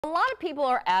A lot of people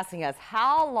are asking us,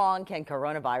 how long can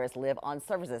coronavirus live on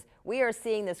surfaces? We are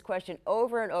seeing this question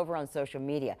over and over on social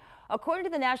media. According to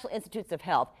the National Institutes of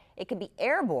Health, it can be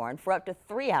airborne for up to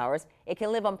 3 hours. It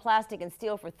can live on plastic and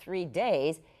steel for 3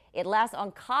 days. It lasts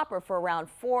on copper for around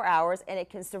 4 hours, and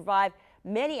it can survive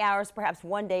many hours, perhaps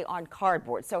one day, on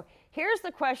cardboard. So here's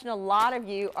the question a lot of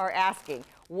you are asking.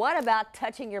 What about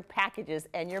touching your packages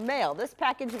and your mail? This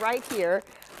package right here,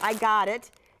 I got it.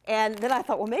 And then I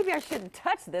thought, well, maybe I shouldn't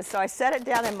touch this. So I set it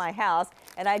down in my house,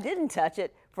 and I didn't touch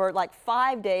it for like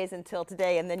 5 days until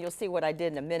today. And then you'll see what I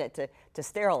did in a minute to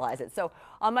sterilize it. So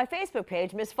on my Facebook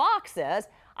page, Miss Fox says,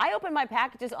 I open my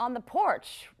packages on the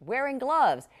porch wearing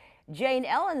gloves. Jane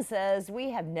Ellen says,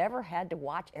 we have never had to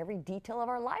watch every detail of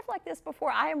our life like this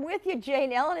before. I am with you,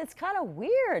 Jane Ellen. It's kind of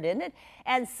weird, isn't it?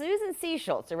 And Susan C.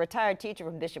 Schultz, a retired teacher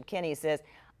from Bishop Kenny, says,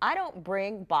 I don't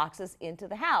bring boxes into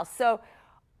the house. So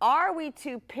are we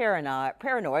too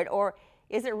paranoid, or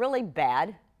is it really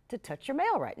bad to touch your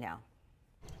mail right now?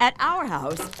 At our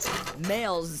house,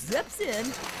 mail zips in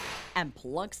and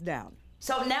plunks down.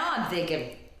 So now I'm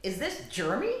thinking, is this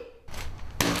germy?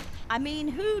 I mean,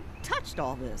 who touched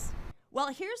all this? Well,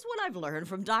 here's what I've learned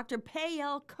from Dr.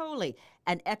 Payel Kohli,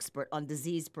 an expert on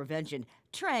disease prevention,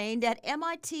 trained at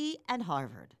MIT and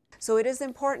Harvard. So it is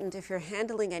important, if you're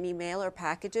handling any mail or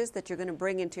packages that you're going to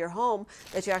bring into your home,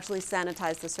 that you actually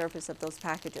sanitize the surface of those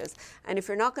packages. And if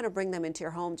you're not going to bring them into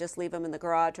your home, just leave them in the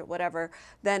garage or whatever,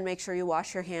 then make sure you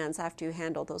wash your hands after you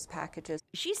handle those packages.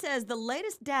 She says the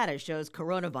latest data shows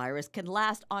coronavirus can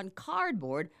last on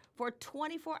cardboard for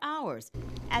 24 hours.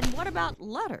 And what about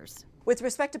letters? With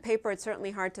respect to paper, it's certainly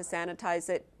hard to sanitize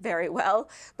it very well,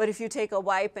 but if you take a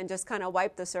wipe and just kind of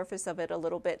wipe the surface of it a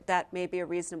little bit, that may be a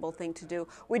reasonable thing to do.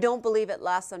 We don't believe it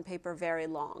lasts on paper very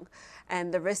long,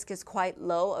 and the risk is quite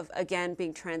low of, again,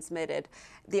 being transmitted.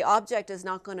 The object is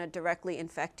not going to directly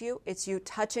infect you. It's you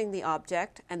touching the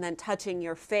object and then touching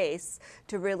your face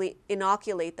to really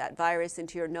inoculate that virus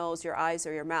into your nose, your eyes,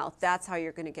 or your mouth. That's how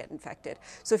you're going to get infected.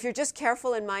 So if you're just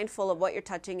careful and mindful of what you're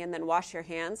touching and then wash your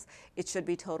hands, it should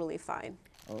be totally fine.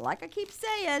 Like I keep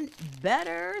saying,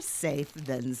 better safe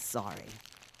than sorry.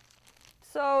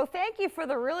 So thank you for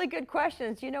the really good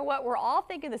questions. You know what? We're all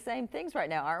thinking the same things right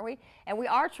now, aren't we? And we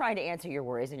are trying to answer your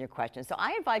worries and your questions. So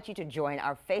I invite you to join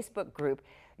our Facebook group.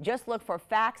 Just look for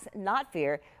Facts, Not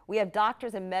Fear. We have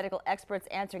doctors and medical experts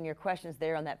answering your questions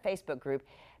there on that Facebook group.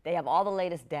 They have all the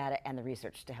latest data and the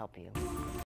research to help you.